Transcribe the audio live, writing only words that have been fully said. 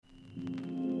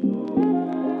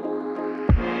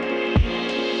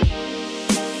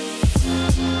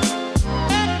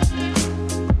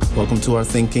welcome to our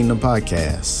Think Kingdom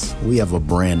podcast. We have a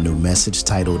brand new message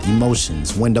titled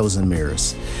Emotions, Windows and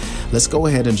Mirrors. Let's go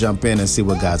ahead and jump in and see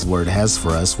what God's Word has for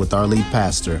us with our lead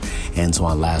pastor,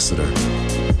 Antoine Lassiter.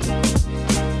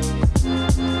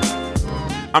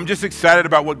 I'm just excited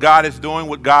about what God is doing,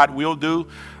 what God will do.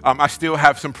 I still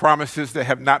have some promises that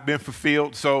have not been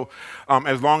fulfilled. So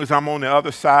as long as I'm on the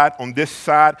other side, on this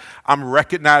side, I'm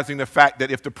recognizing the fact that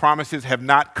if the promises have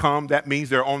not come, that means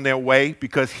they're on their way,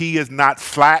 because he is not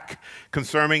slack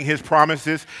concerning his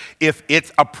promises. If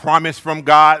it's a promise from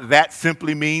God, that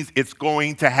simply means it's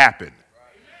going to happen.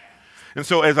 And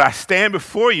so as I stand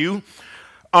before you,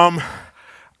 I'm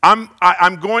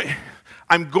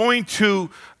going to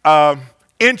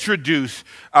introduce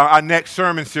our next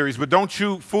sermon series, but don't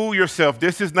you fool yourself.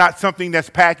 This is not something that's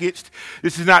packaged.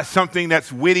 This is not something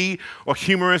that's witty or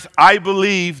humorous. I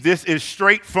believe this is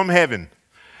straight from heaven.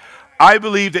 I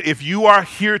believe that if you are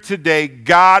here today,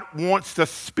 God wants to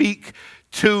speak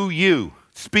to you,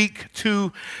 speak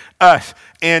to us.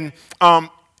 And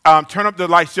turn up the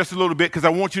lights just a little bit, because I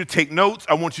want you to take notes.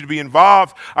 I want you to be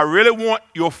involved. I really want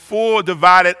your full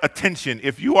divided attention.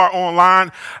 If you are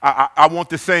online, I want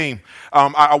the same.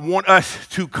 I want us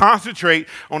to concentrate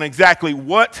on exactly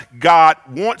what God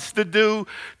wants to do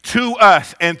to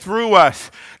us and through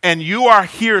us. And you are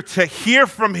here to hear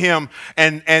from him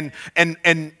and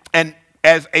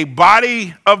as a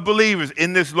body of believers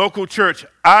in this local church,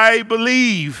 I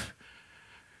believe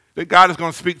that God is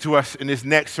going to speak to us in this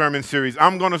next sermon series.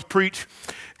 I'm going to preach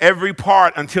every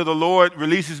part until the Lord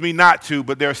releases me not to,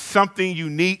 but there's something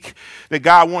unique that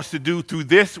God wants to do through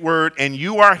this word, and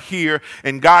you are here,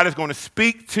 and God is going to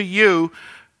speak to you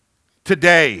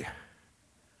today.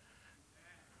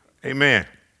 Amen.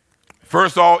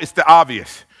 First of all, it's the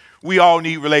obvious. We all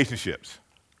need relationships.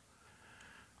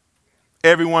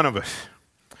 Every one of us.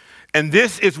 And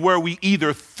this is where we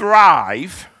either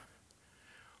thrive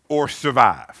or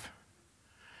survive.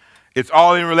 It's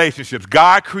all in relationships.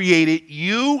 God created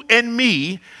you and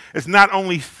me as not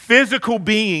only physical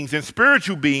beings and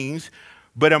spiritual beings,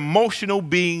 but emotional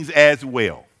beings as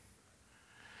well.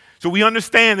 So we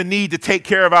understand the need to take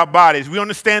care of our bodies. We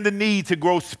understand the need to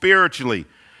grow spiritually,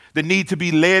 the need to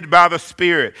be led by the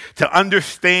Spirit, to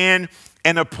understand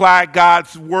and apply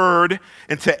God's word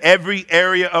into every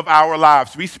area of our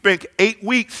lives. We spent 8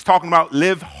 weeks talking about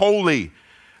live holy,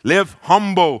 live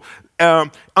humble,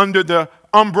 under the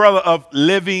umbrella of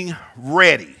living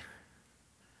ready.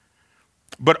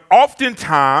 But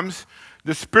oftentimes,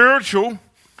 the spiritual,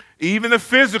 even the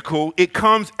physical, it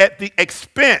comes at the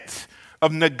expense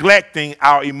of neglecting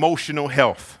our emotional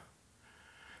health.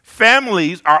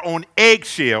 Families are on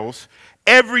eggshells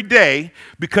every day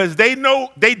because they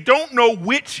don't know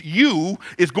which you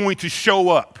is going to show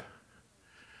up.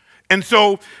 And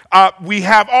so we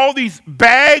have all these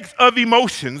bags of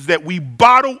emotions that we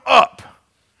bottle up,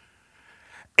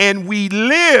 and we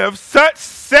live such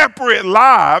separate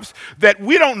lives that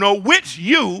we don't know which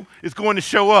you is going to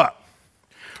show up.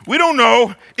 We don't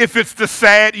know if it's the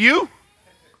sad you.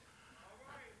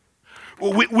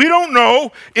 We don't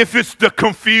know if it's the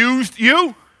confused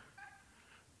you.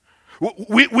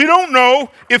 We don't know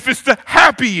if it's the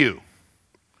happy you.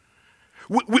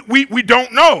 We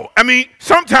don't know. I mean,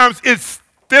 sometimes it's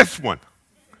this one.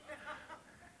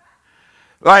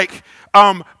 Like,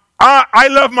 I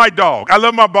love my dog. I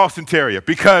love my Boston Terrier,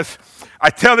 because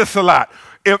I tell this a lot.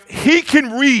 If he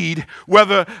can read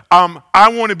whether I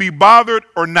want to be bothered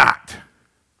or not,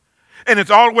 and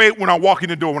it's all the way when I walk in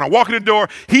the door. When I walk in the door,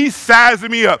 he's sizing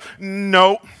me up.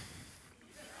 No.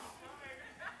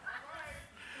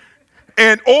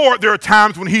 Or there are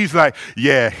times when he's like,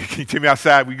 yeah, can you take me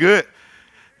outside? We good?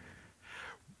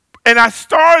 And I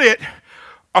started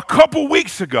a couple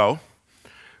weeks ago,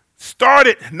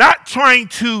 not trying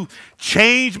to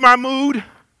change my mood,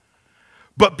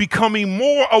 but becoming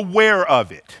more aware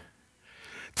of it.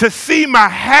 To see my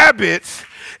habits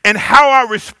and how I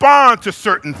respond to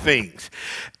certain things.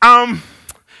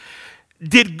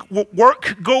 Did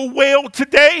work go well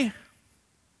today?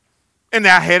 And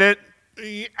I had an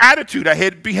attitude, I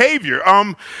had behavior.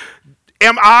 Am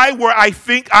I where I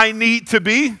think I need to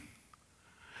be?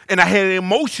 And I had an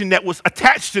emotion that was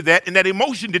attached to that, and that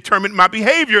emotion determined my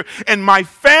behavior, and my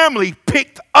family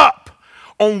picked up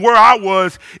on where I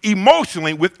was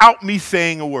emotionally without me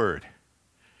saying a word.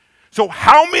 So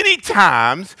how many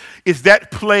times is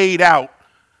that played out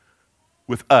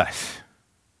with us?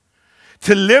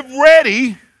 To live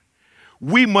ready,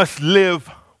 we must live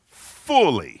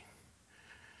fully.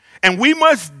 And we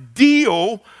must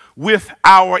deal with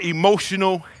our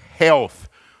emotional health.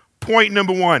 Point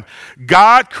number one,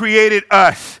 God created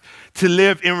us to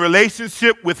live in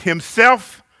relationship with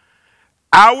himself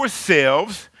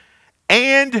ourselves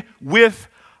and with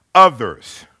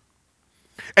others.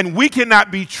 And we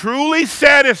cannot be truly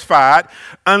satisfied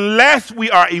unless we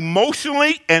are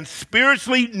emotionally and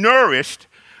spiritually nourished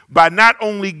by not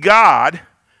only God,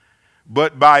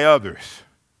 but by others.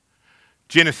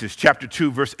 Genesis chapter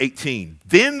 2, verse 18.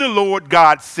 Then the Lord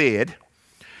God said,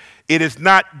 "It is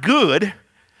not good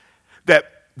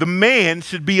that the man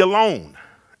should be alone.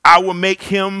 I will make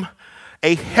him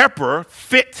a helper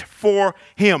fit for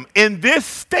him." In this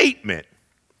statement,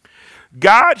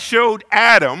 God showed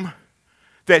Adam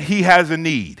that he has a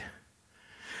need.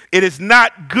 It is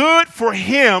not good for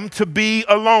him to be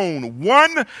alone.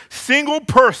 One single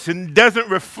person doesn't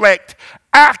reflect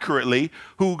accurately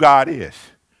who God is.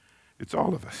 It's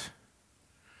all of us.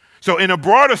 So in a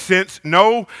broader sense,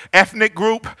 no ethnic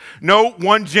group, no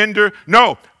one gender,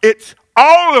 no, it's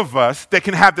all of us that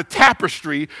can have the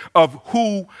tapestry of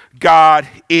who God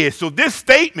is. So this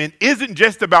statement isn't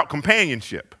just about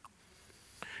companionship.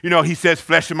 You know, he says,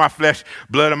 flesh of my flesh,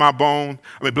 blood of my bone.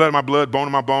 Blood of my blood, bone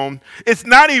of my bone. It's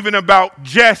not even about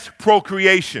just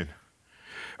procreation,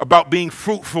 about being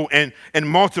fruitful and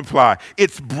multiply.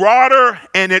 It's broader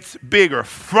and it's bigger.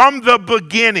 From the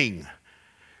beginning,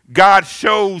 God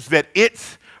shows that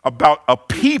it's about a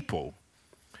people.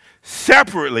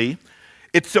 Separately,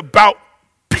 it's about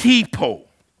people.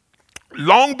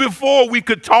 Long before we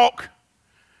could talk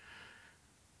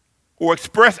or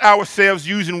express ourselves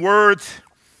using words,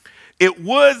 it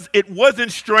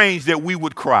wasn't strange that we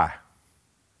would cry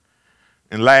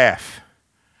and laugh.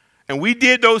 And we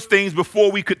did those things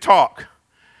before we could talk.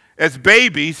 As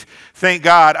babies, thank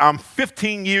God, I'm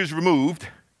 15 years removed.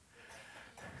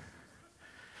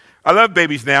 I love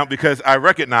babies now because I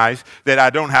recognize that I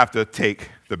don't have to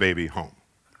take the baby home.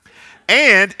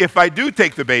 And if I do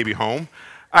take the baby home,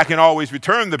 I can always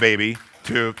return the baby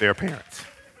to their parents.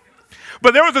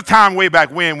 But there was a time way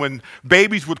back when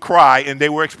babies would cry and they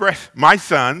were expressed. My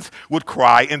sons would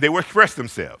cry and they would express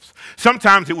themselves.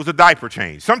 Sometimes it was a diaper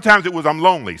change. Sometimes it was I'm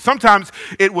lonely. Sometimes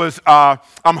it was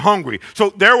I'm hungry. So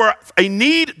there was a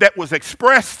need that was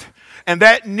expressed and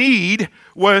that need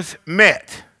was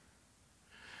met.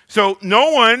 So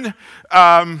no one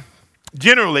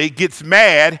generally gets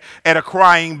mad at a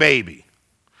crying baby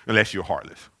unless you're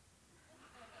heartless.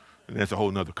 And that's a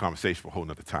whole nother conversation for a whole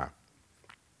nother time.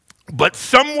 But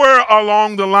somewhere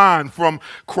along the line, from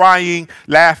crying,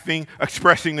 laughing,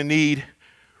 expressing the need,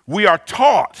 we are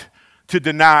taught to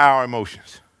deny our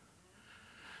emotions.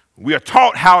 We are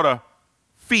taught how to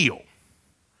feel.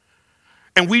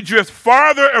 And we drift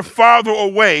farther and farther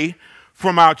away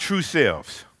from our true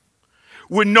selves.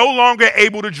 We're no longer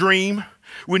able to dream.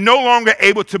 We're no longer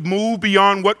able to move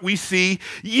beyond what we see.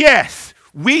 Yes,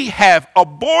 we have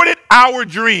aborted our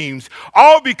dreams,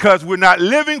 all because we're not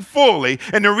living fully.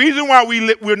 And the reason why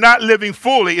we're not living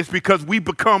fully is because we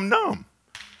become numb.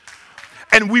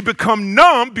 And we become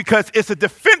numb because it's a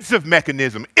defensive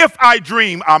mechanism. If I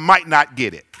dream, I might not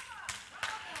get it.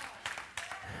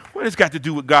 What has got to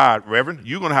do with God, Reverend?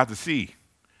 You're going to have to see.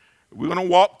 We're going to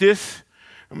walk this.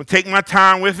 I'm going to take my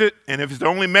time with it. And if it's the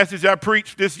only message I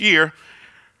preach this year,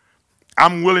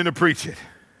 I'm willing to preach it.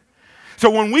 So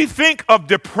when we think of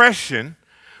depression,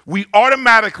 we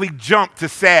automatically jump to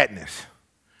sadness.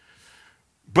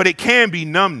 But it can be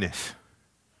numbness.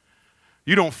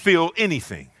 You don't feel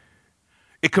anything.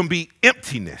 It can be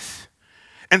emptiness.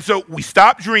 And so we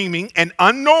stop dreaming, and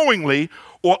unknowingly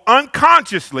or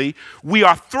unconsciously, we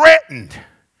are threatened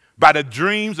by the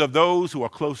dreams of those who are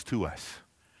close to us.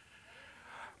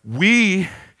 We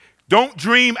don't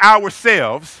dream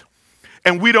ourselves.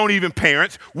 And we don't even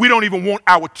parents, we don't even want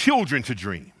our children to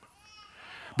dream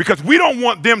because we don't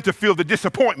want them to feel the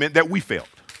disappointment that we felt.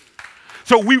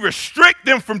 So we restrict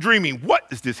them from dreaming. What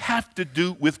does this have to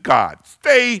do with God?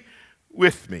 Stay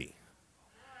with me.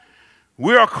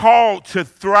 We are called to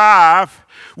thrive.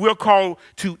 We're called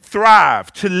to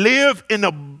thrive, to live in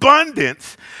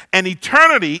abundance, and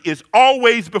eternity is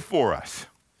always before us.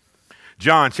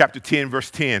 John chapter 10, verse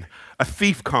 10. A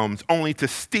thief comes only to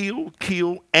steal,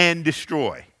 kill, and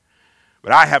destroy.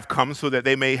 But I have come so that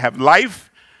they may have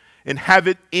life and have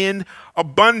it in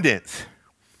abundance.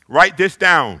 Write this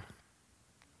down.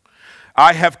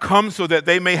 I have come so that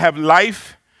they may have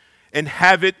life and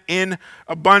have it in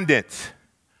abundance.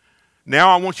 Now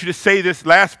I want you to say this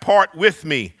last part with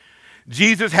me.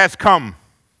 Jesus has come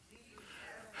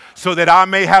so that I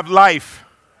may have life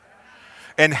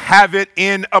and have it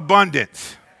in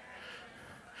abundance.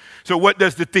 So what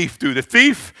does the thief do? The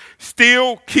thief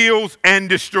steals, kills, and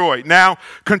destroys. Now,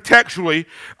 contextually,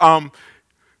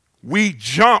 we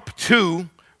jump to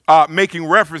making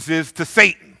references to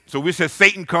Satan. So we said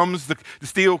Satan comes to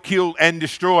steal, kill, and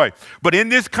destroy. But in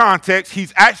this context,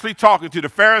 he's actually talking to the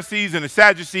Pharisees and the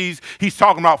Sadducees. He's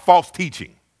talking about false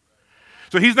teaching.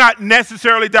 So he's not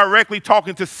necessarily directly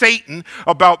talking to Satan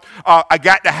about, I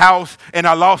got the house and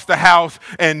I lost the house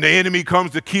and the enemy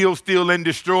comes to kill, steal, and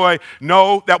destroy.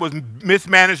 No, that was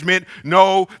mismanagement.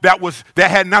 No, that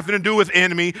had nothing to do with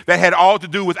enemy. That had all to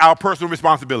do with our personal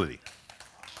responsibility.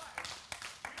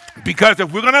 Because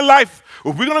if we're going to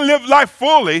live life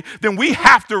fully, then we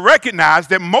have to recognize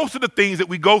that most of the things that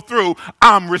we go through,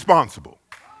 I'm responsible.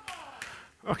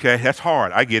 Okay, that's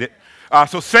hard. I get it.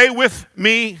 So say with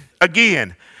me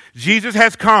again, Jesus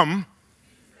has come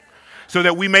so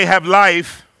that we may have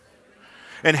life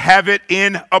and have it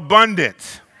in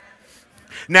abundance.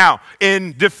 Now,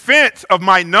 in defense of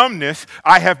my numbness,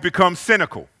 I have become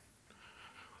cynical.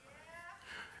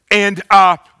 And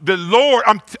the Lord,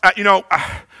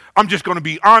 I'm just going to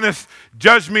be honest.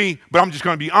 Judge me, but I'm just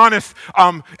going to be honest.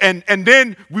 And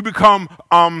then we become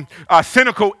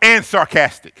cynical and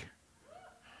sarcastic.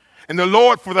 And the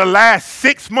Lord, for the last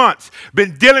 6 months,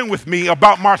 been dealing with me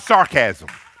about my sarcasm.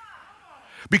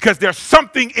 Because there's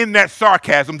something in that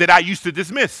sarcasm that I used to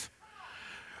dismiss.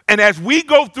 And as we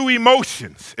go through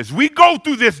emotions, as we go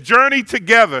through this journey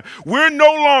together, we're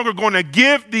no longer going to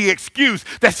give the excuse,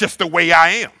 that's just the way I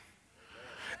am,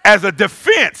 as a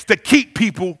defense to keep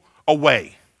people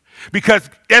away. Because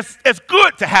it's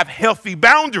good to have healthy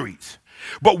boundaries.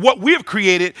 But what we've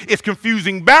created is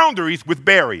confusing boundaries with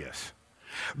barriers.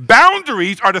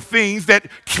 Boundaries are the things that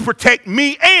protect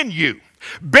me and you.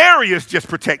 Barriers just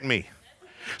protect me.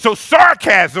 So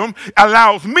sarcasm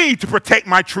allows me to protect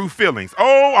my true feelings.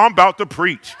 Oh, I'm about to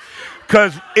preach.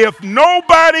 Because if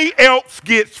nobody else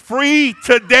gets free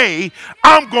today,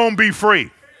 I'm going to be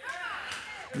free.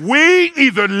 We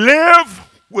either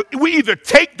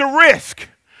take the risk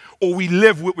or we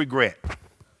live with regret.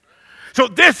 So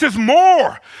this is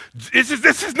more. This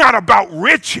is not about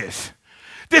riches.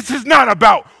 This is not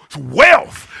about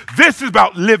wealth. This is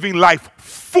about living life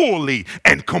fully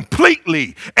and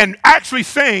completely and actually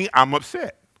saying, I'm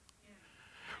upset.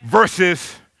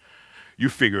 Versus, you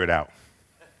figure it out.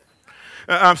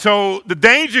 So the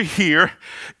danger here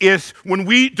is when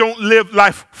we don't live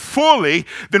life fully,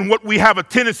 then what we have a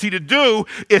tendency to do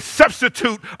is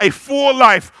substitute a full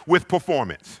life with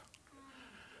performance.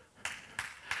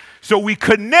 So we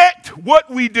connect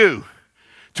what we do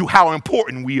to how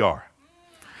important we are.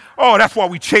 Oh, that's why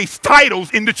we chase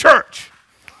titles in the church.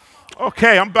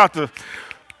 Okay,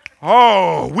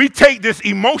 we take this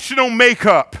emotional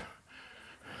makeup,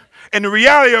 and the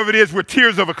reality of it is we're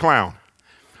tears of a clown.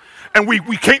 And we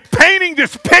keep painting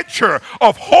this picture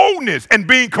of wholeness and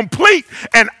being complete,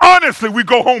 and honestly, we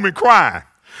go home and cry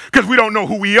because we don't know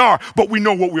who we are, but we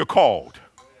know what we're called.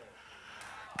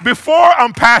 Before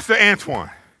I'm Pastor Antoine,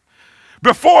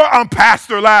 before I'm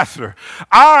Pastor Lassiter,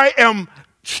 I am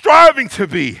striving to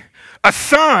be a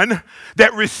son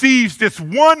that receives this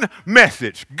one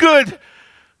message. Good,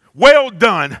 well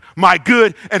done, my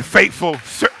good and faithful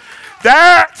servant.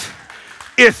 That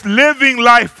is living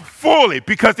life fully.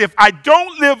 Because if I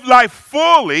don't live life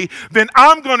fully, then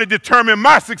I'm going to determine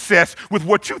my success with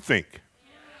what you think.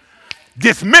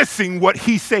 Dismissing what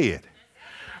he said.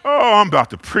 Oh, I'm about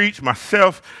to preach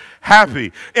myself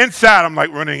happy. Inside, I'm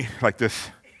like running like this.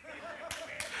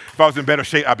 If I was in better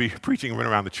shape, I'd be preaching and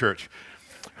running around the church.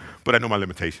 But I know my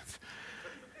limitations.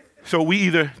 So we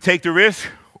either take the risk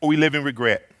or we live in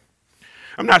regret.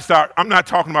 I'm not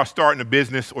talking about starting a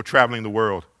business or traveling the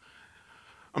world.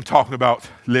 I'm talking about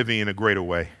living in a greater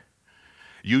way,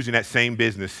 using that same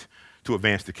business to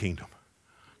advance the kingdom,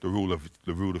 the rule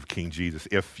of King Jesus.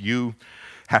 If you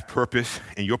have purpose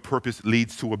and your purpose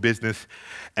leads to a business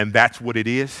and that's what it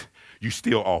is, you're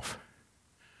still off.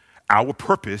 Our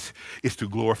purpose is to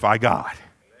glorify God.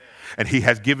 And he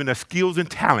has given us skills and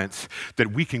talents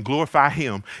that we can glorify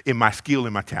him in my skill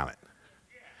and my talent.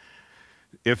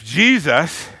 If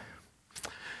Jesus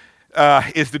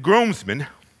is the groomsman,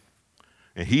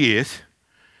 and he is,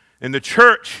 and the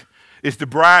church is the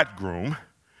bridegroom,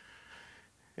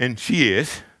 and she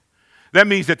is, that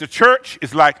means that the church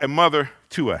is like a mother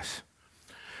to us.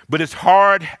 But it's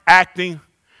hard acting,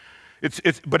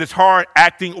 it's hard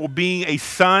acting or being a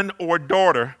son or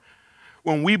daughter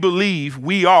when we believe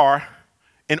we are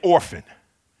an orphan.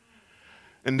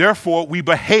 And therefore, we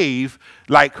behave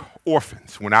like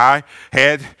orphans. When I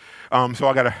had,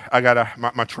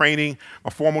 my training,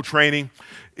 my formal training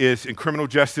is in criminal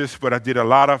justice, but I did a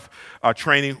lot of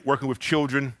training working with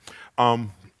children.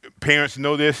 Parents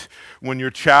know this. When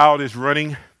your child is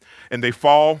running and they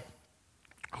fall,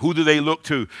 who do they look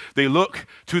to? They look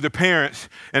to the parents,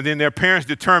 and then their parents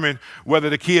determine whether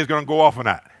the kid is going to go off or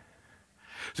not.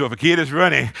 So if a kid is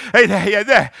running, hey,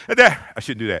 there, I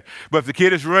shouldn't do that. But if the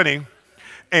kid is running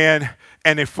and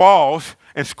it falls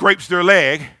and scrapes their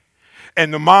leg,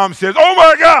 and the mom says, oh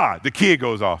my God, the kid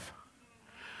goes off.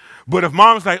 But if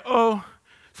mom's like, oh,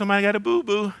 somebody got a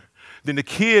boo-boo, then the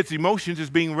kid's emotions is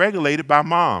being regulated by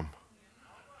mom.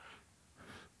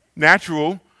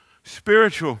 Natural,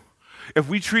 spiritual. If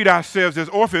we treat ourselves as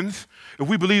orphans, if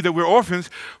we believe that we're orphans,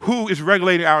 who is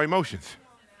regulating our emotions?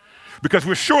 Because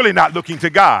we're surely not looking to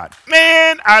God.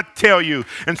 Man, I tell you.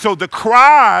 And so the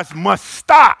cries must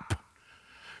stop.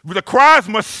 The cries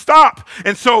must stop.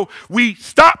 And so we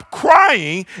stop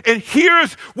crying, and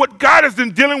here's what God has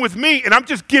been dealing with me. And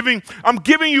I'm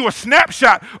giving you a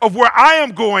snapshot of where I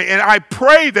am going. And I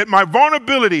pray that my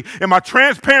vulnerability and my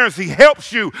transparency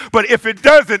helps you. But if it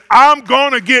doesn't, I'm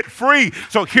going to get free.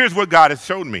 So here's what God has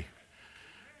shown me.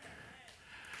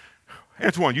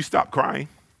 Antoine, you stopped crying,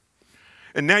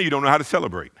 and now you don't know how to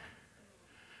celebrate.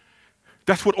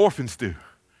 That's what orphans do.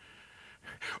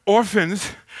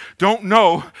 Orphans don't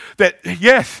know that,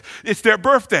 yes, it's their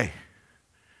birthday.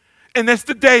 And that's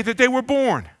the day that they were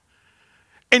born.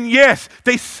 And yes,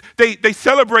 they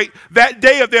celebrate that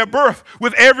day of their birth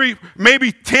with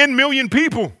maybe 10 million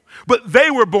people, but they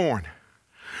were born.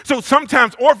 So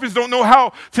sometimes orphans don't know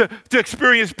how to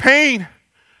experience pain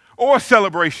or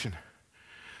celebration.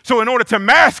 So in order to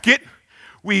mask it,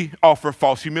 we offer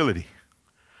false humility.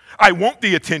 I want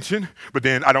the attention, but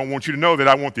then I don't want you to know that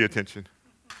I want the attention.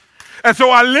 And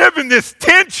so I live in this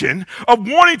tension of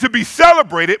wanting to be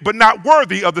celebrated, but not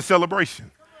worthy of the celebration.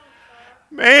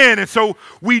 Man, and so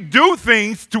we do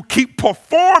things to keep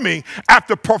performing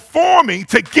after performing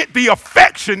to get the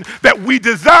affection that we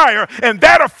desire, and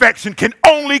that affection can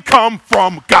only come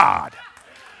from God.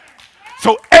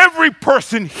 So every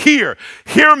person here,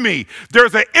 hear me,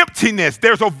 there's an emptiness,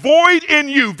 there's a void in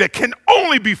you that can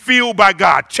only be filled by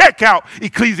God. Check out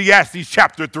Ecclesiastes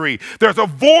chapter 3. There's a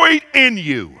void in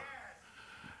you.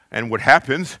 And what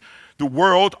happens, the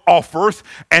world offers,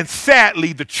 and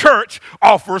sadly the church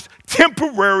offers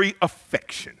temporary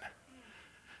affection.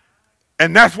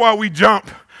 And that's why we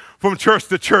jump from church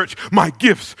to church. My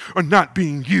gifts are not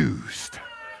being used.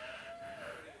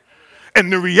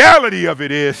 And the reality of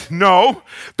it is, no,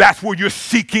 that's where you're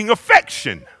seeking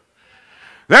affection.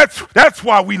 That's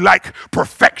why we like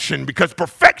perfection, because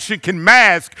perfection can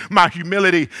mask my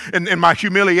humility and my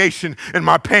humiliation and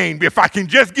my pain. If I can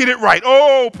just get it right.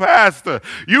 Oh, Pastor,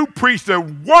 you preached a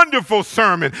wonderful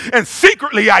sermon, and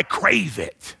secretly I crave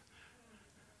it.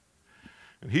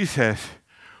 And he says,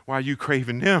 why are you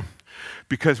craving them?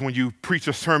 Because when you preach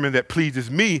a sermon that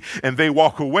pleases me and they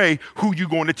walk away, who you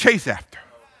going to chase after?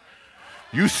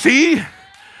 You see?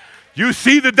 You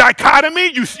see the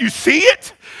dichotomy? You see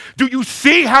it? Do you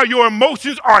see how your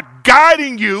emotions are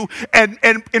guiding you and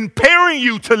impairing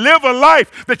you to live a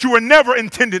life that you were never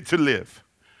intended to live?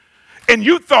 And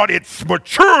you thought it's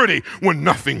maturity when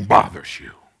nothing bothers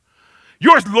you.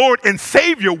 Your Lord and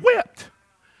Savior wept.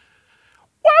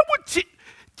 Why would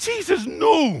Jesus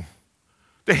knew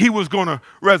that he was going to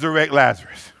resurrect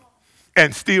Lazarus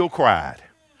and still cried?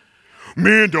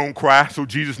 Men don't cry, so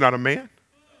Jesus not a man?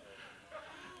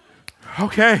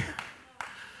 Okay.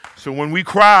 So when we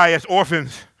cry as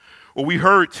orphans, or we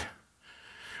hurt,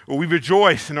 or we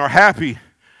rejoice and are happy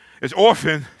as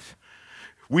orphans,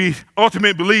 we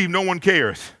ultimately believe no one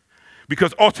cares,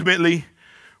 because ultimately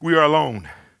we are alone.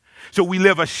 So we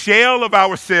live a shell of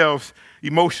ourselves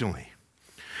emotionally,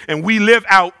 and we live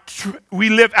out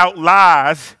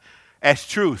lies as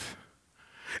truth,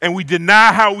 and we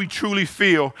deny how we truly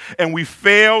feel, and we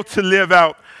fail to live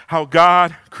out how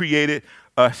God created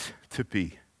us to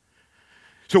be.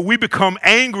 So we become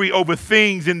angry over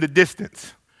things in the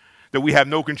distance that we have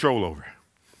no control over,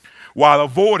 while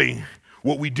avoiding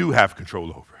what we do have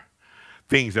control over,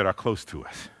 things that are close to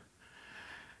us.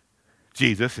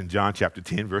 Jesus in John chapter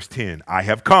 10, verse 10, I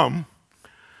have come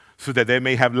so that they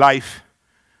may have life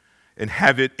and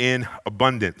have it in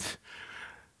abundance.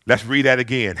 Let's read that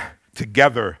again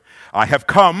together. I have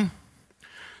come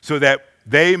so that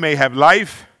they may have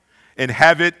life and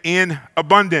have it in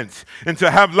abundance. And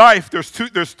to have life, there's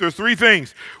three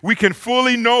things. We can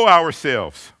fully know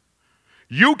ourselves.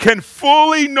 You can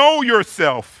fully know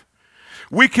yourself.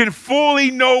 We can fully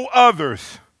know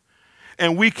others.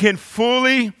 And we can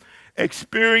fully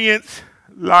experience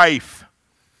life.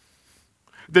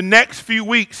 The next few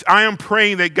weeks, I am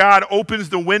praying that God opens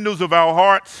the windows of our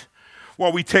hearts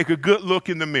while we take a good look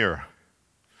in the mirror.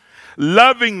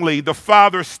 Lovingly, the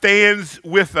Father stands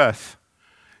with us,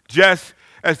 just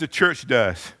as the church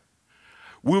does.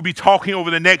 We'll be talking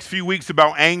over the next few weeks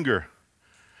about anger.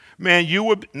 Man,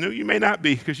 you may not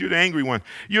be, because you're the angry one.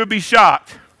 You'll be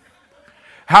shocked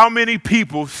How many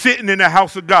people sitting in the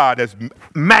house of God that's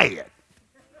mad?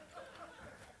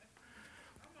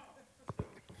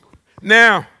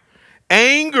 Now,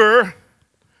 anger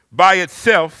by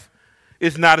itself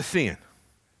is not a sin.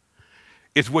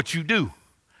 It's what you do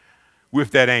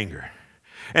with that anger.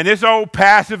 And this old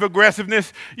passive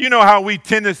aggressiveness, you know how we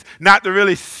tend to not to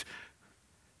really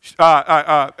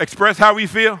express how we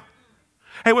feel?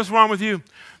 Hey, what's wrong with you?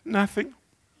 Nothing.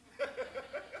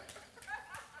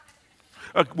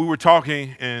 We were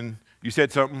talking and you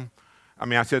said something.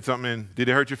 I said something and did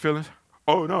it hurt your feelings?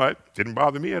 Oh, no, it didn't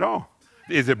bother me at all.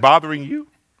 Is it bothering you?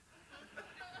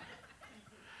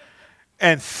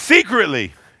 And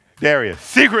secretly,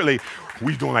 Darius,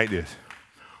 we doing like this.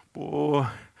 Boy.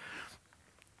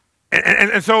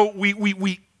 And so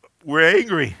we're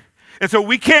angry. And so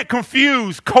we can't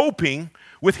confuse coping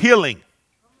with healing.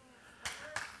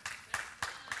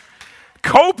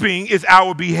 Coping is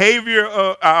our behavior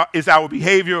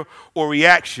or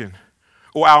reaction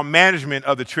or our management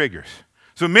of the triggers.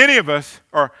 So many of us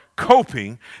are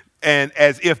coping and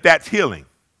as if that's healing.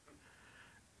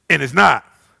 And it's not.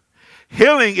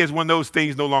 Healing is when those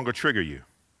things no longer trigger you.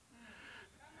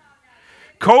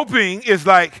 Coping is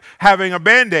like having a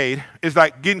Band-Aid. It's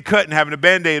like getting cut and having a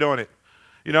Band-Aid on it.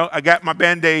 You know, I got my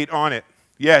Band-Aid on it.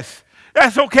 Yes,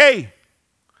 that's okay.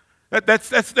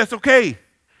 That's okay.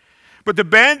 But the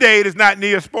Band-Aid is not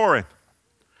Neosporin.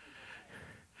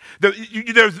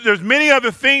 There's many other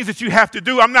things that you have to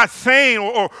do. I'm not saying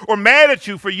or mad at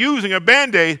you for using a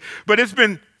Band-Aid, but it's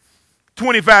been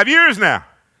 25 years now.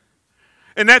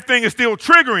 And that thing is still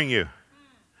triggering you.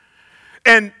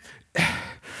 And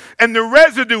the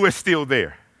residue is still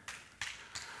there.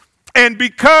 And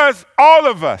because all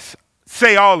of us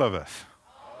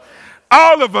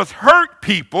hurt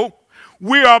people,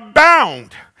 we are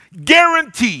bound,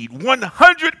 guaranteed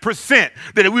 100%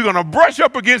 that we're going to brush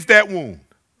up against that wound.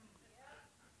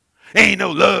 Ain't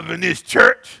no love in this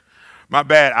church. My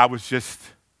bad,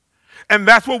 and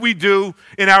that's what we do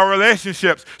in our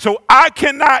relationships. So I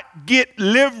cannot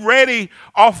live ready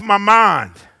off my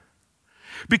mind.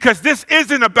 Because this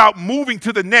isn't about moving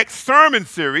to the next sermon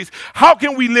series. How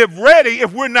can we live ready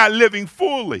if we're not living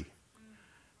fully?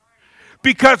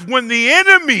 Because when the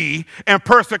enemy and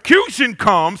persecution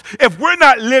comes, if we're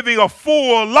not living a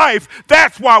full life,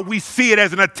 that's why we see it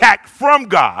as an attack from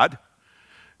God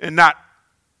and not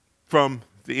from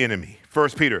the enemy. 1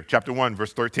 Peter chapter 1,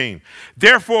 verse 13.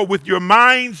 Therefore, with your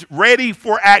minds ready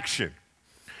for action.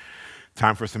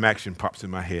 Time for some action pops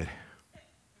in my head.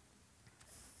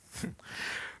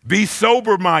 Be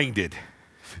sober-minded.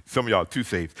 Some of y'all are too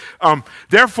saved.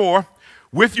 Therefore,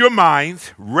 with your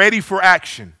minds ready for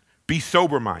action, be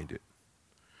sober-minded.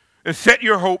 And set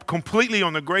your hope completely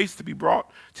on the grace to be brought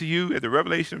to you at the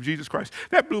revelation of Jesus Christ.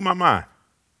 That blew my mind.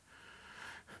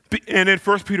 And in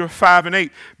 1 Peter 5 and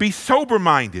 8, be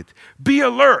sober-minded, be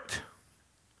alert.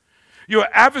 Your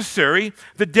adversary,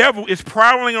 the devil, is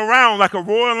prowling around like a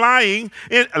roaring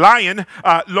lion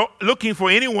looking for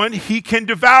anyone he can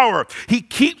devour. He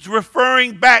keeps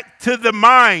referring back to the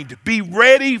mind. Be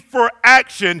ready for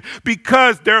action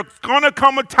because there's going to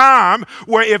come a time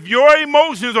where if your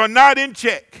emotions are not in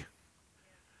check,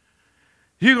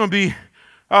 you're going to be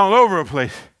all over the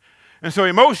place. And so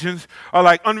emotions are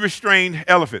like unrestrained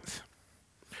elephants.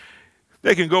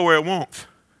 They can go where it wants.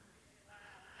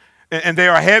 And they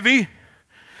are heavy,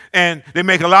 and they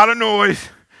make a lot of noise,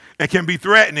 and can be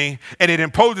threatening, and it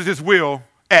imposes its will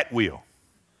at will.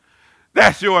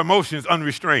 That's your emotions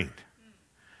unrestrained.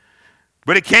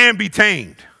 But it can be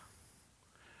tamed.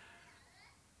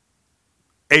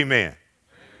 Amen.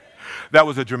 That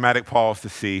was a dramatic pause to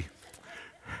see.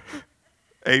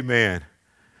 Amen.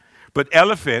 But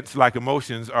elephants, like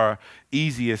emotions, are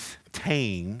easiest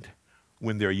tamed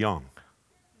when they're young.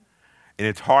 And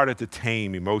it's harder to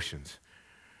tame emotions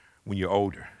when you're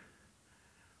older.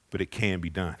 But it can be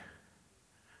done.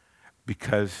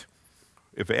 Because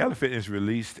if an elephant is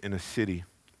released in a city,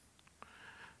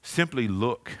 simply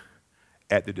look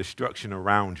at the destruction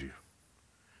around you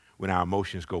when our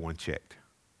emotions go unchecked.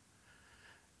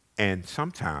 And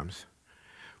sometimes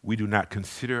we do not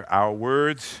consider our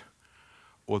words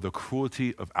or the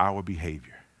cruelty of our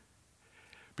behavior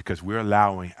because we're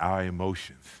allowing our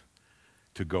emotions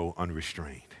to go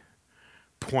unrestrained.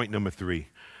 Point number 3,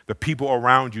 the people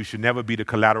around you should never be the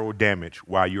collateral damage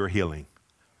while you're healing.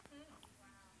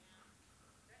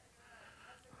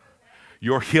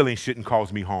 Your healing shouldn't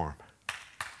cause me harm.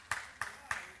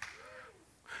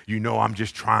 You know I'm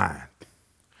just trying.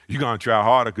 You're going to try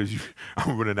harder because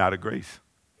I'm running out of grace.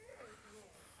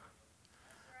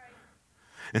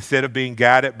 Instead of being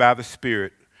guided by the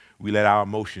Spirit, we let our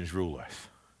emotions rule us.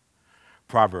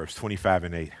 Proverbs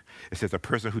 25:8. It says, a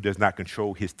person who does not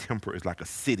control his temper is like a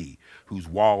city whose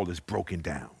wall is broken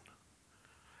down.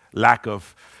 Lack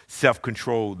of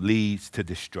self-control leads to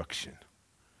destruction.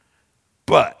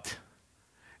 But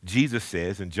Jesus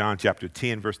says in John chapter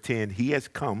 10, verse 10, he has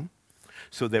come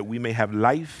so that we may have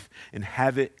life and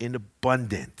have it in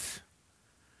abundance.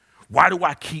 Why do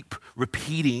I keep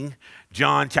repeating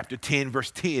John chapter 10, verse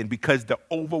 10? Because the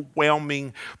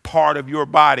overwhelming part of your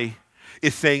body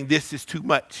is saying this is too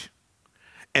much.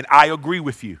 And I agree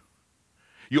with you.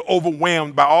 You're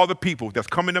overwhelmed by all the people that's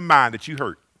coming to mind that you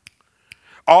hurt.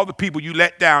 All the people you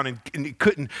let down and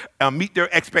couldn't meet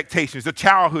their expectations, the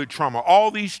childhood trauma,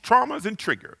 all these traumas and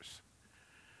triggers.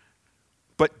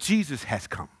 But Jesus has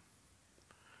come.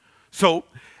 So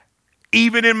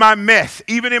even in my mess,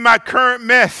 even in my current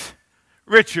mess,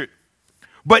 Richard,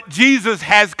 but Jesus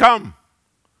has come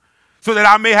so that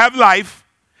I may have life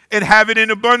and have it in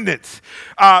abundance.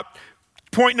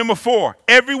 Point number 4,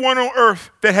 everyone on earth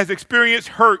that has experienced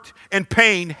hurt and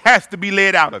pain has to be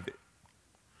led out of it.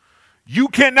 You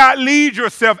cannot lead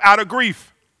yourself out of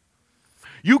grief.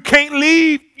 You can't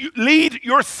lead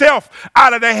yourself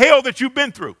out of the hell that you've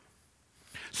been through.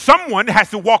 Someone has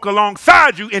to walk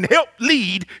alongside you and help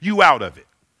lead you out of it.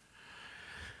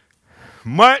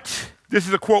 This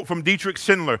is a quote from Dietrich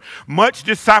Schindler, much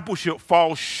discipleship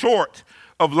falls short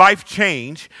of life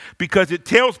change because it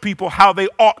tells people how they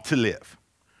ought to live.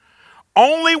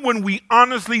 Only when we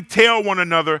honestly tell one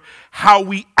another how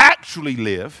we actually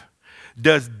live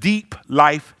does deep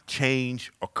life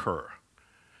change occur.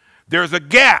 There's a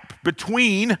gap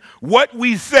between what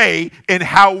we say and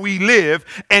how we live,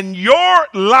 and your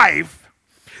life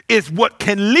is what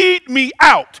can lead me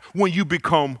out when you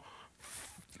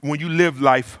live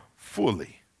life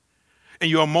fully. And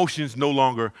your emotions no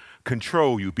longer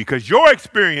control you because your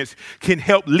experience can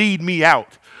help lead me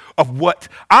out of what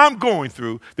I'm going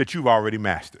through that you've already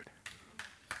mastered.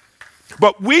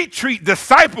 But we treat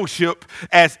discipleship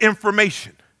as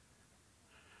information.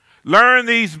 Learn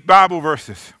these Bible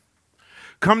verses.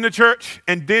 Come to church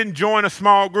and then join a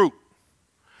small group.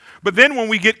 But then when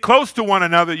we get close to one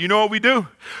another, you know what we do?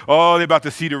 Oh, they're about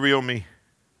to see the real me.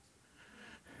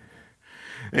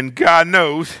 And God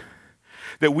knows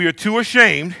that we are too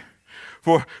ashamed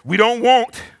for we don't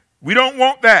want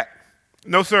that.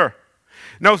 No, sir.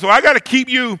 No, so I got to keep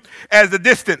you as the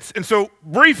distance. And so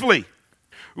briefly,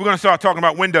 we're going to start talking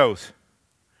about windows.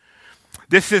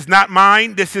 This is not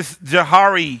mine. This is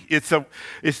Johari.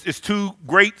 It's two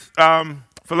great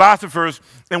philosophers,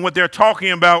 and what they're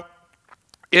talking about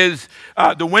is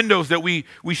the windows that we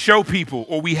show people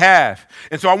or we have.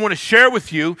 And so I want to share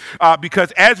with you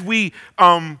because as we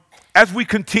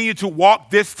continue to walk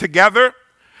this together,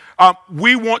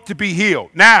 we want to be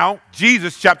healed. Now,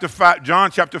 Jesus chapter 5,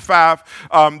 John chapter 5,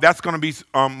 that's going to be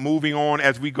moving on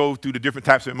as we go through the different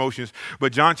types of emotions.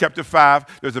 But John chapter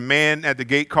 5, there's a man at the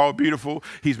gate called Beautiful.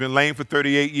 He's been lame for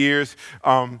 38 years.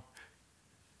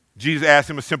 Jesus asked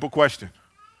him a simple question.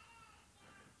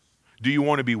 Do you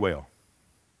want to be well?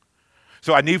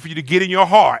 So I need for you to get in your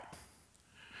heart,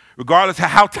 regardless of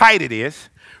how tight it is,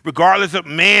 regardless of,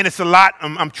 man, it's a lot,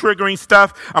 I'm triggering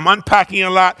stuff, I'm unpacking a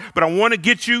lot, but I want to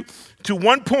get you to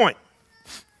one point.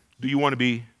 Do you want to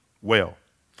be well?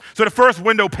 So the first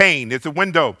window pane, it's a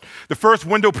window. The first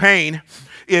window pane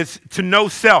is to know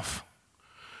self.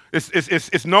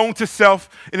 It's known to self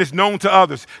and it's known to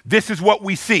others. This is what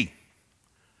we see.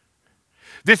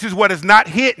 This is what is not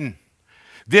hidden.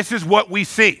 This is what we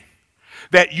see.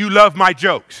 That you love my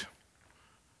jokes.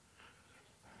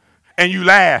 And you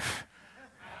laugh.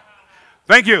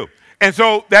 Thank you. And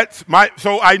so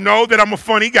so I know that I'm a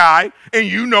funny guy, and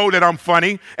you know that I'm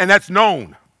funny, and that's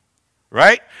known,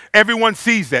 right? Everyone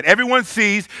sees that. Everyone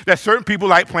sees that certain people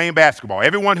like playing basketball.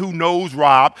 Everyone who knows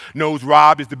Rob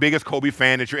is the biggest Kobe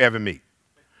fan that you ever meet.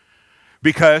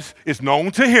 Because it's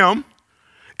known to him,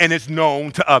 and it's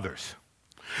known to others.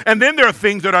 And then there are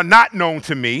things that are not known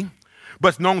to me,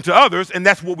 but known to others, and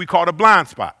that's what we call a blind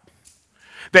spot.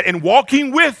 That in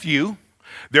walking with you,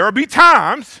 there will be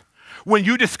times when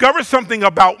you discover something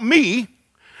about me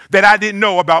that I didn't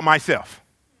know about myself.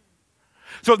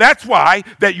 So that's why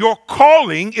that your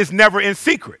calling is never in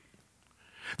secret.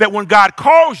 That when God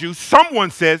calls you, someone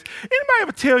says, anybody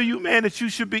ever tell you, man, that you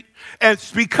should be? And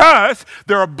it's because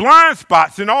there are blind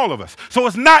spots in all of us. So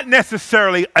it's not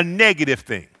necessarily a negative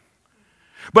thing.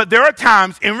 But there are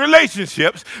times in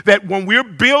relationships that when we're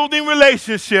building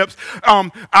relationships,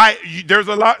 there's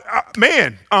a lot,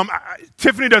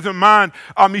 Tiffany doesn't mind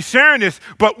me sharing this,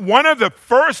 but one of the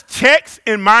first checks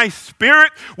in my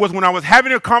spirit was when I was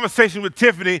having a conversation with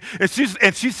Tiffany, and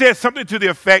she said something to the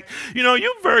effect,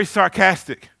 you're very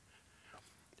sarcastic.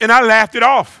 And I laughed it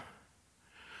off.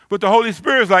 But the Holy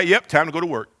Spirit's like, yep, time to go to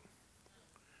work.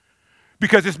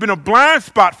 Because it's been a blind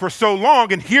spot for so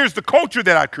long, and here's the culture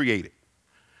that I created.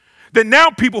 That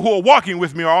now people who are walking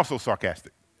with me are also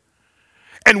sarcastic.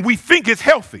 And we think it's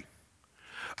healthy.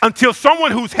 Until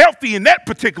someone who's healthy in that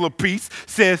particular piece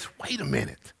says, wait a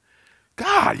minute.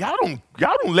 God, y'all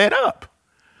don't let up.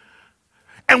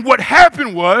 And what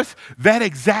happened was that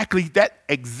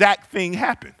exact thing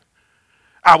happened.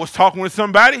 I was talking with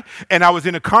somebody, and I was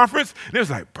in a conference, and it was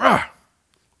like, bruh,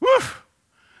 woof.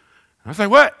 I was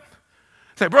like, what?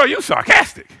 I said, bro, you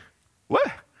sarcastic.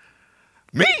 What?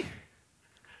 Me?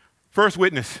 First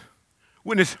witness,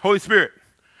 Holy Spirit.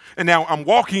 And now I'm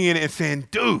walking in it and saying,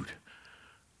 dude,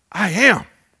 I am.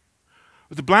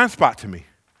 It's a blind spot to me.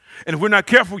 And if we're not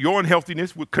careful, your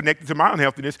unhealthiness, we're connected to my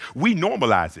unhealthiness, we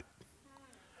normalize it.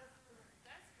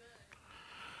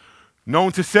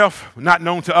 Known to self, not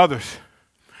known to others.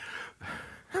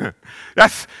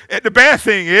 That's the bad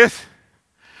thing is,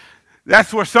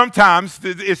 that's where sometimes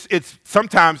it's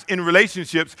sometimes in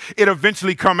relationships, it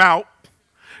eventually come out.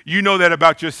 You know that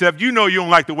about yourself. You know you don't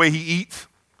like the way he eats.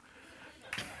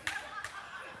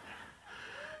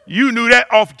 You knew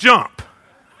that off jump.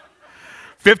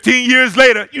 15 years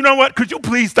later, you know what? Could you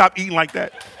please stop eating like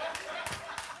that?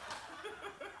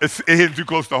 It hit too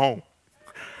close to home.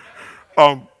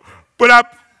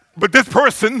 But this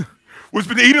person was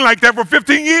been eating like that for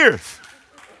 15 years.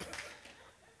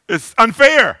 It's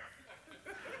unfair.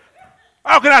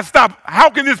 How can I stop? How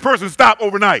can this person stop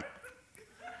overnight?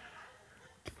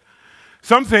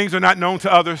 Some things are not known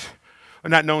to others, are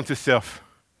not known to self.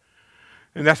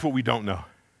 And that's what we don't know.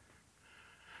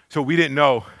 So we didn't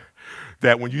know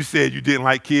that when you said you didn't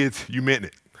like kids, you meant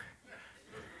it.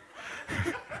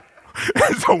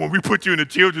 And so when we put you in the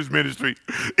children's ministry,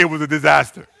 it was a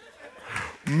disaster.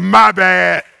 My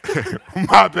bad.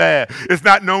 My bad. It's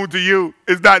not known to you.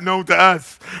 It's not known to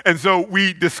us. And so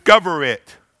we discover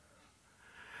it.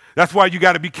 That's why you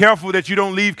got to be careful that you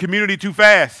don't leave community too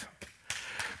fast.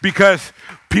 Because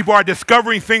people are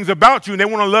discovering things about you and they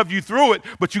want to love you through it,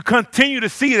 but you continue to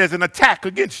see it as an attack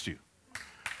against you.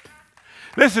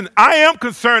 Listen, I am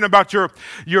concerned about your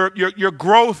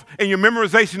growth and your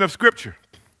memorization of Scripture.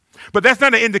 But that's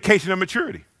not an indication of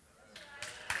maturity.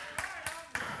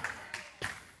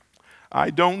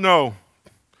 I don't know,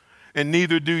 and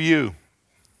neither do you.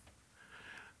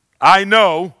 I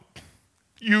know,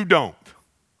 you don't.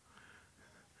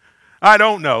 I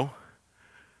don't know,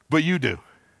 but you do.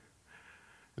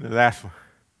 And the last one,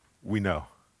 we know.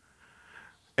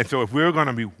 And so if we're going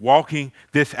to be walking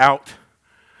this out,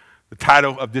 the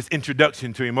title of this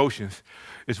introduction to emotions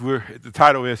the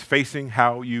title is Facing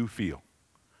How You Feel.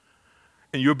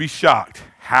 And you'll be shocked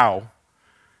how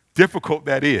difficult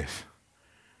that is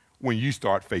when you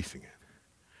start facing it.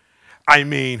 I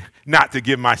mean, not to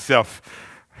give myself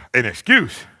an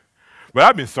excuse, but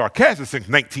I've been sarcastic since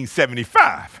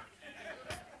 1975.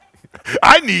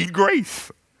 I need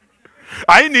grace.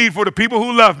 I need for the people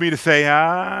who love me to say,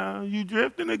 you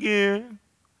drifting again.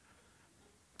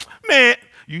 Man,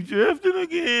 you drifting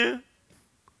again.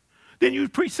 Then you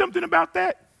preach something about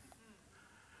that.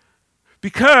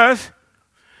 Because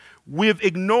we've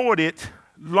ignored it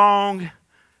long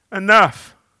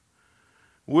enough.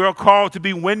 We're called to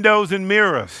be windows and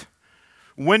mirrors.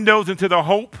 Windows into the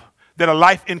hope that a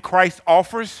life in Christ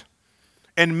offers,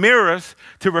 and mirrors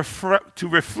to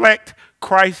reflect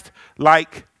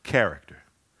Christ-like character.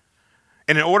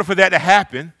 And in order for that to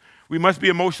happen, we must be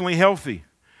emotionally healthy.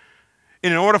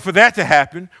 And in order for that to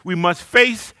happen, we must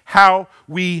face how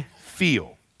we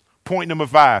feel. Point number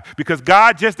 5. Because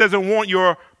God just doesn't want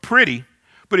your pretty,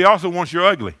 but he also wants your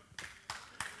ugly. I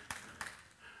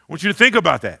want you to think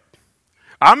about that.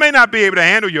 I may not be able to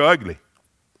handle your ugly,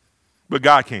 but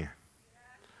God can.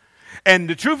 And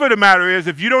the truth of the matter is,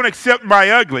 if you don't accept my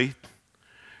ugly,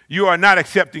 you are not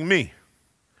accepting me.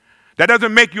 That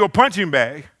doesn't make you a punching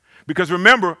bag, because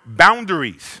remember,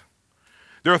 boundaries.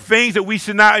 There are things that we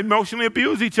should not emotionally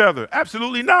abuse each other.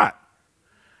 Absolutely not.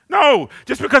 No,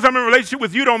 just because I'm in a relationship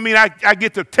with you don't mean I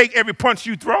get to take every punch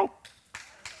you throw.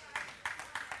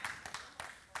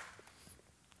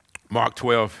 Mark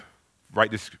 12,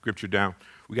 write this scripture down.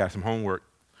 We got some homework.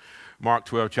 Mark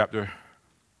 12,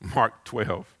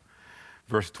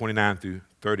 verse 29 through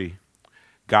 30.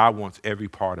 God wants every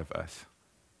part of us.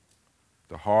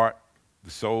 The heart,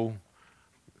 the soul,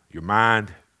 your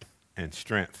mind, and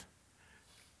strength.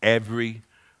 Every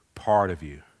part of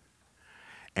you.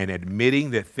 And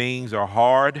admitting that things are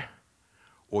hard,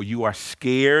 or you are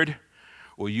scared,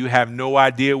 or you have no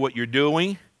idea what you're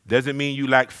doing, doesn't mean you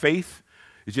lack faith.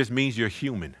 It just means you're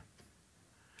human.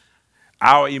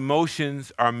 Our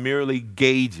emotions are merely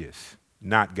gauges,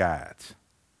 not guides.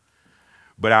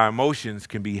 But our emotions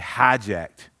can be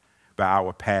hijacked by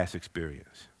our past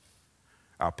experience,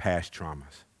 our past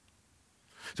traumas.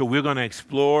 So we're going to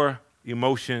explore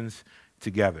emotions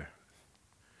together.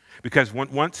 Because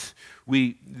once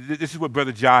this is what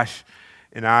Brother Josh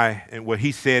and what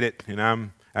he said it,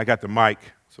 and I got the mic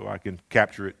so I can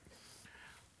capture it.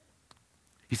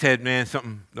 He said,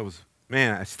 something that was,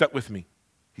 it stuck with me.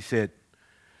 He said,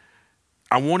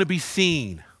 I want to be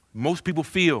seen. Most people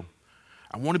feel,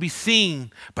 I want to be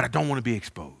seen, but I don't want to be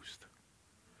exposed.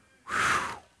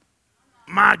 Whew.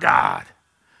 My God,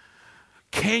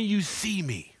 can you see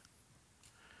me?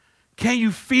 Can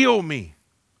you feel me?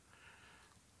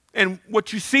 And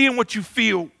what you see and what you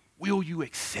feel, will you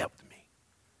accept me?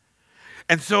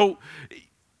 And so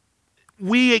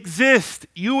we exist.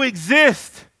 You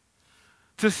exist.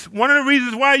 One of the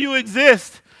reasons why you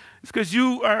exist is because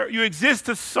you exist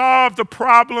to solve the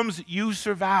problems you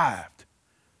survived.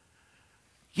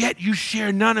 Yet you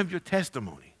share none of your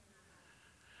testimony.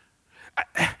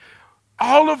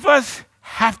 All of us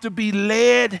have to be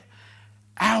led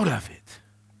out of it.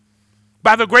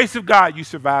 By the grace of God, you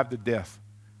survived the death.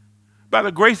 By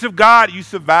the grace of God, you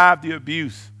survived the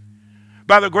abuse.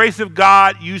 By the grace of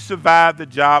God, you survived the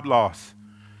job loss.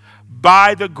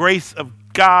 By the grace of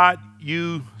God,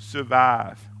 you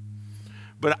survive.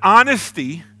 But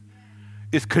honesty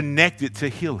is connected to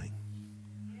healing.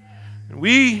 And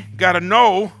we got to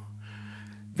know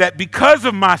that because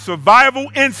of my survival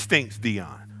instincts,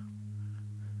 Dion,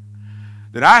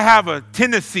 that I have a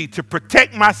tendency to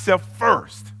protect myself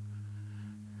first,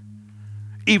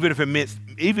 even if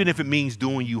it means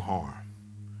doing you harm.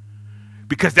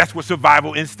 Because that's what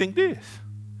survival instinct is.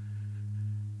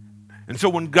 And so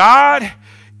when God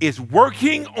is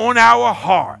working on our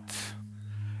hearts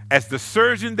as the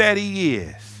surgeon that he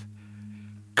is,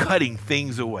 cutting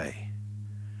things away.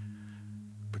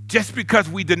 But just because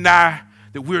we deny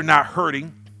that we're not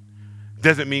hurting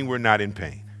doesn't mean we're not in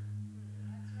pain.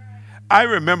 I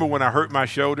remember when I hurt my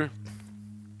shoulder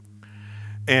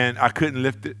and I couldn't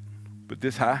lift it but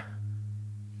this high.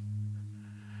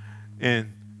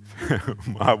 And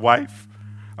my wife,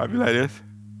 I'd be like this,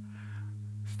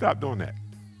 stop doing that.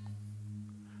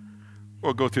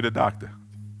 Or go to the doctor.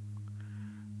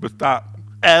 But stop.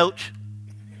 Ouch.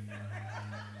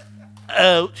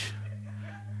 Ouch.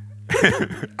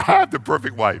 I have the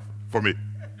perfect wife for me.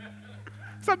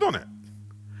 Stop doing that.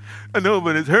 I know,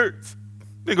 but it hurts.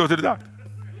 Then go to the doctor.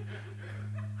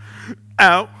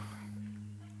 Ow.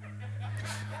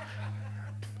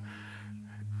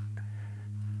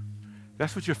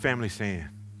 That's what your family's saying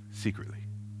secretly.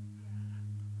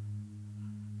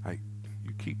 Like,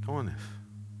 you keep doing this.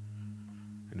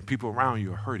 And the people around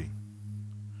you are hurting.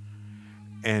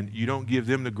 And you don't give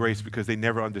them the grace because they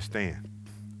never understand.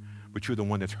 But you're the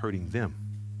one that's hurting them.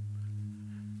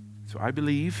 So I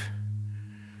believe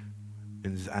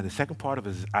in the second part of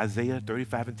Isaiah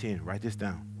 35:10, write this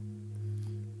down.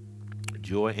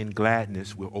 Joy and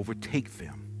gladness will overtake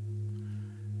them,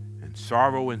 and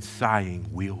sorrow and sighing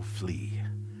will flee.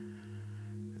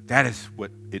 That is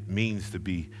what it means to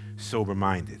be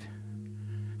sober-minded.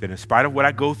 That in spite of what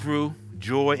I go through,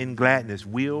 joy and gladness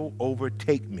will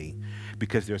overtake me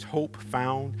because there's hope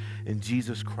found in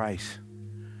Jesus Christ.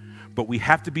 But we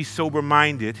have to be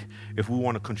sober-minded if we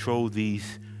want to control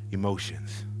these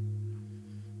emotions.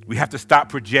 We have to stop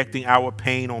projecting our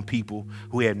pain on people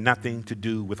who had nothing to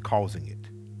do with causing it.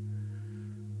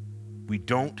 We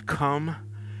don't come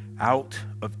out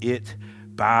of it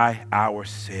by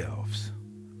ourselves.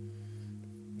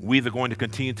 We're either going to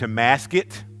continue to mask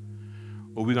it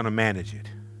or we're going to manage it.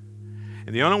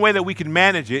 And the only way that we can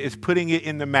manage it is putting it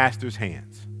in the master's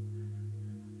hands.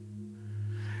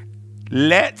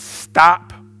 Let's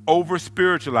stop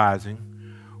over-spiritualizing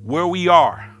where we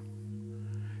are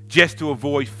just to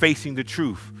avoid facing the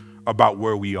truth about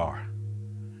where we are.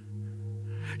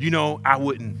 You know, I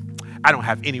don't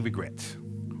have any regrets.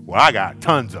 Well, I got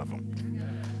tons of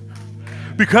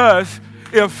them. Because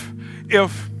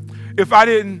if I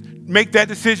didn't make that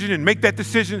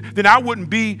decision, then I wouldn't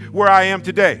be where I am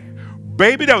today.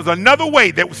 Baby, there was another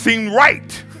way that seemed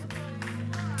right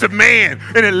to man,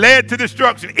 and it led to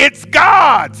destruction. It's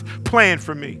God's plan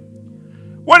for me.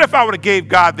 What if I would have gave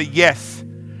God the yes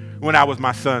when I was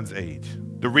my son's age,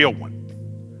 the real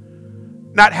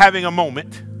one? Not having a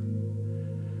moment,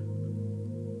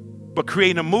 but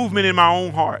creating a movement in my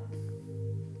own heart.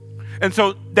 And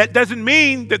so that doesn't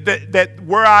mean that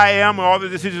where I am or all the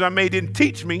decisions I made didn't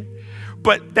teach me,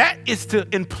 but that is to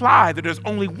imply that there's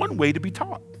only one way to be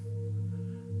taught.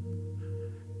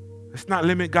 Let's not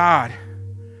limit God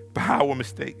by our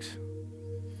mistakes.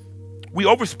 We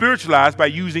over-spiritualize by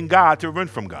using God to run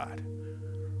from God.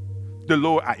 The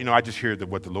Lord, I just heard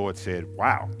what the Lord said.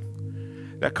 Wow,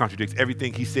 that contradicts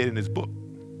everything he said in his book.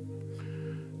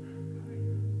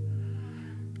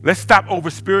 Let's stop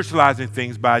over-spiritualizing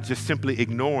things by just simply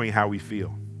ignoring how we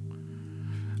feel.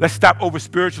 Let's stop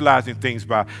over-spiritualizing things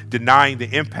by denying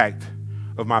the impact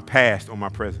of my past on my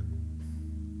present.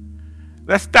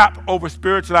 Let's stop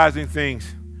over-spiritualizing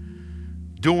things,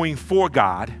 doing for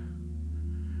God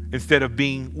instead of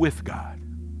being with God.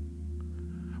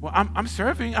 Well, I'm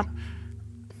serving.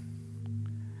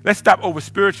 Let's stop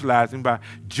over-spiritualizing by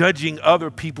judging other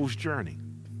people's journey.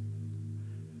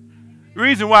 The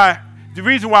reason why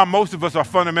most of us are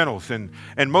fundamentals and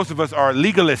most of us are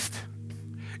legalists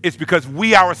is because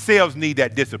we ourselves need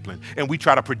that discipline, and we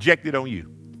try to project it on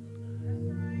you.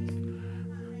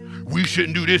 We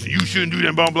shouldn't do this, you shouldn't do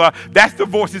that, blah, blah. That's the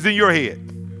voices in your head.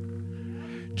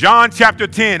 John chapter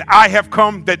 10, I have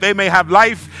come that they may have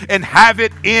life and have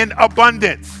it in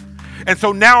abundance. And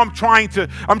so now I'm trying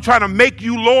to make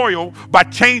you loyal by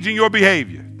changing your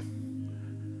behavior.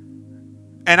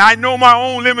 And I know my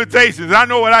own limitations. I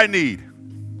know what I need.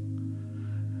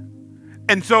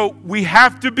 And so we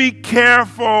have to be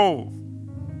careful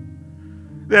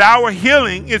that our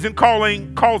healing isn't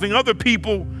causing other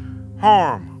people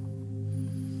harm.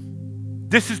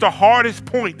 This is the hardest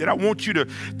point that I want you to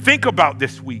think about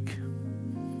this week.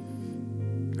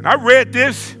 And I read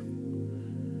this,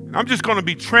 and I'm just going to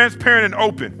be transparent and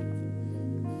open.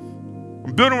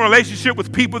 I'm building a relationship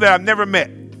with people that I've never met.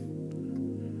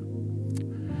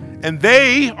 And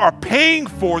they are paying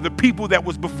for the people that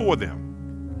was before them.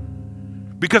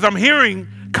 Because I'm hearing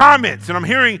comments and I'm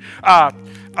hearing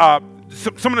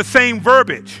some of the same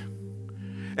verbiage.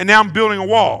 And now I'm building a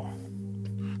wall.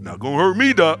 Not going to hurt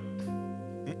me, Doc.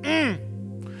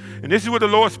 And this is what the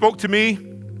Lord spoke to me.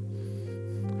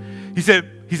 He said,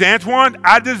 Antoine,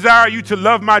 I desire you to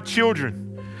love my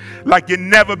children like you've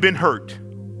never been hurt.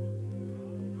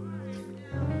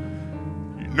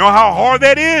 You know how hard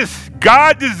that is?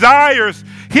 God desires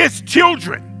his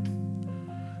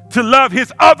children to love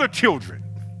his other children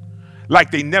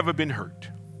like they've never been hurt.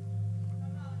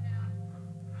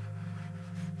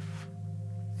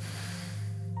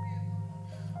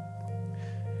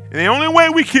 And the only way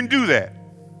we can do that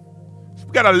is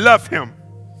we got to love him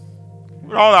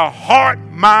with all our heart,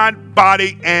 mind,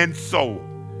 body, and soul.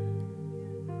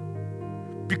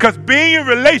 Because being in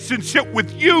relationship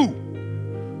with you,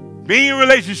 being in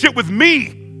relationship with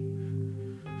me,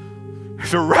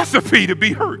 is a recipe to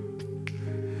be hurt.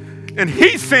 And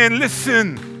he's saying,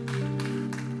 listen,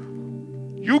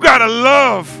 you got to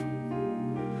love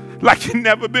like you've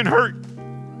never been hurt.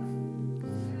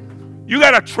 You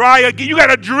got to try again. You got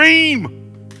to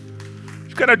dream.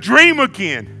 You got to dream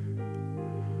again.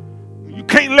 You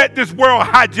can't let this world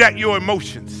hijack your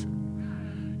emotions.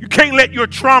 You can't let your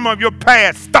trauma of your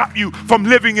past stop you from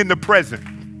living in the present.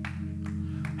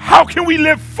 How can we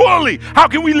live fully? How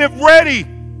can we live ready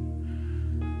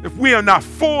if we are not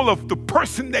full of the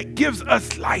person that gives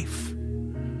us life?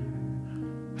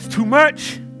 It's too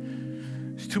much.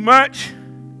 It's too much.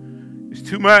 It's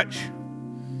too much.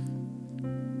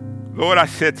 Lord, I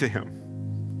said to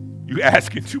him, you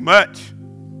asking too much.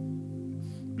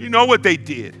 You know what they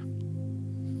did.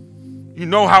 You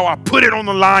know how I put it on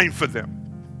the line for them.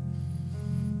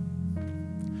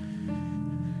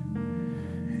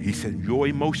 He said, your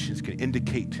emotions can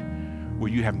indicate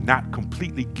where you have not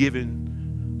completely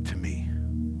given to me.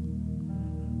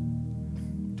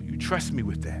 Do you trust me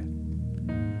with that?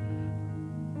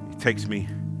 He takes me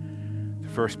to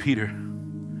 1 Peter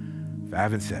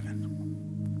 5:7.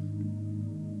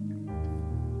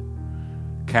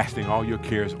 Casting all your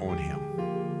cares on him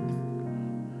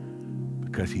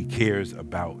because he cares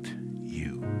about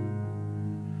you.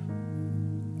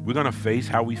 We're going to face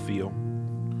how we feel.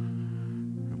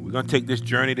 We're going to take this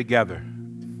journey together.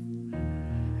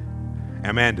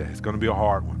 Amanda, it's going to be a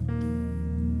hard one.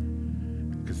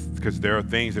 Because there are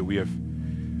things that we have.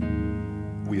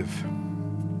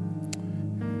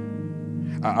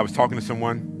 I was talking to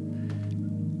someone,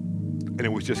 and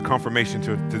it was just confirmation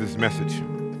to this message.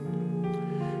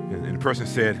 And the person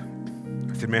said,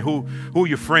 I said, man, who are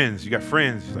your friends? You got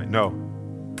friends? He's like, no.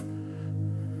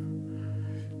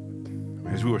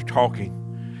 As we were talking,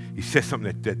 he said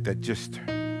something that just,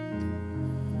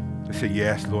 I said,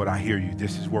 yes, Lord, I hear you.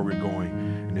 This is where we're going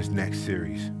in this next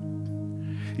series.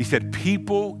 He said,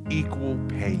 people equal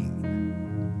pain.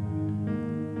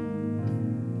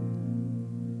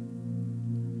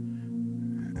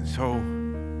 And so,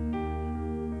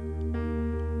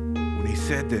 when he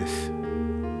said this,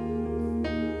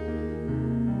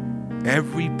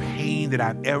 Every pain that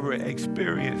I've ever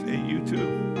experienced, and you too,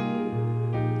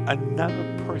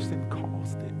 another person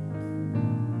caused it.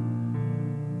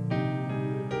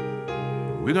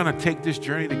 We're going to take this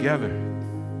journey together.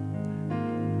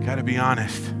 Got to be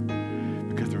honest,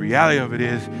 because the reality of it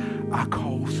is I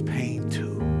cause pain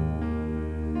too.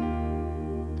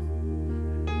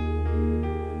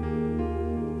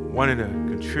 One of the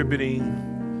contributing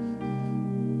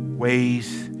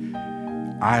ways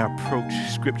I approach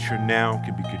scripture now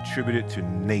can be contributed to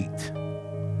Nate.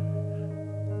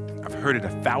 I've heard it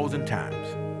 1,000 times.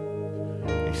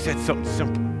 He said something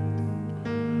simple.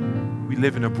 We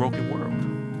live in a broken world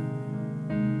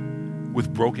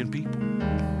with broken people.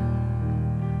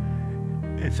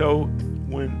 And so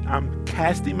when I'm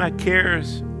casting my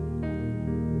cares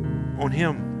on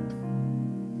him,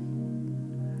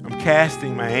 I'm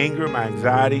casting my anger, my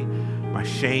anxiety, my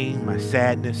shame, my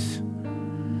sadness,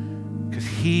 because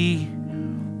he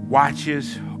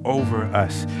watches over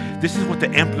us. This is what the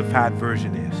Amplified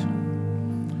Version is.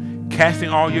 Casting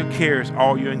all your cares,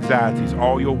 all your anxieties,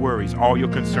 all your worries, all your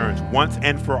concerns, once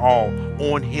and for all,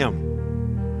 on him.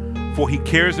 For he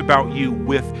cares about you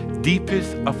with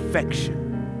deepest affection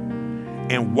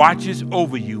and watches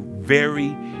over you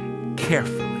very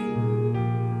carefully.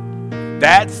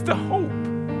 That's the hope.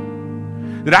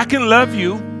 That I can love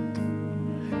you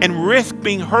and risk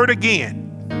being hurt again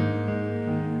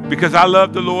because I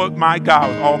love the Lord my God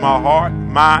with all my heart,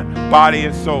 mind, body,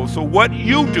 and soul. So what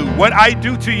you do, what I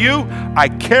do to you, I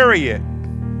carry it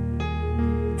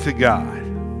to God.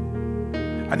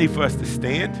 I need for us to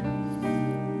stand.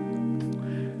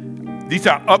 These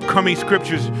are upcoming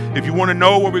scriptures. If you want to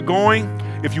know where we're going,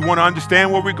 if you want to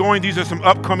understand where we're going, these are some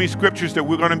upcoming scriptures that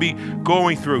we're going to be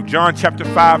going through. John chapter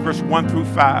 5, verse 1 through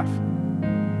 5.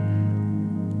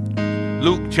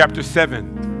 Luke chapter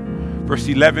 7, verse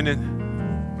 11, and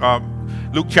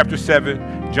Luke chapter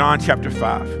 7, John chapter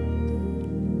 5.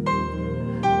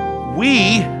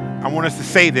 I want us to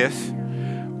say this.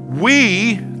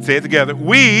 Say it together.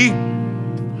 We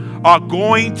are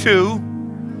going to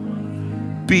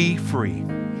be free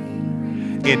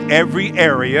in every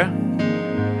area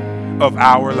of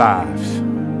our lives.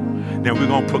 Now we're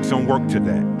going to put some work to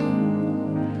that.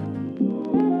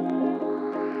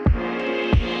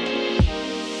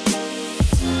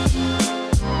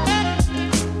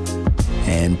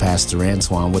 And Pastor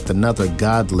Antoine with another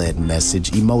God-led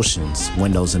message, Emotions,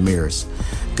 Windows and Mirrors.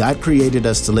 God created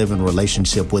us to live in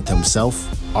relationship with himself,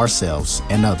 ourselves,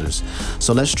 and others.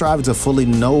 So let's strive to fully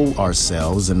know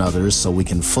ourselves and others so we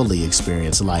can fully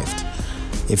experience life.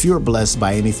 If you are blessed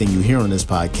by anything you hear on this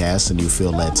podcast and you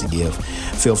feel led to give,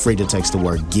 feel free to text the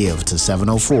word GIVE to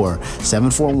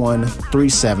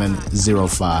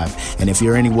 704-741-3705. And if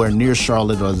you're anywhere near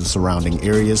Charlotte or the surrounding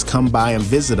areas, come by and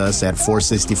visit us at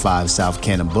 465 South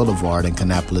Cannon Boulevard in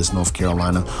Kannapolis, North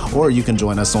Carolina. Or you can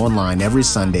join us online every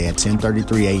Sunday at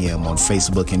 10:33 a.m. on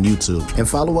Facebook and YouTube. And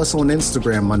follow us on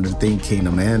Instagram under Think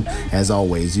Kingdom. And as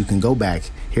always, you can go back,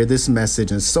 hear this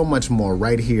message and so much more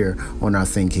right here on our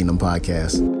Think Kingdom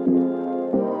podcast.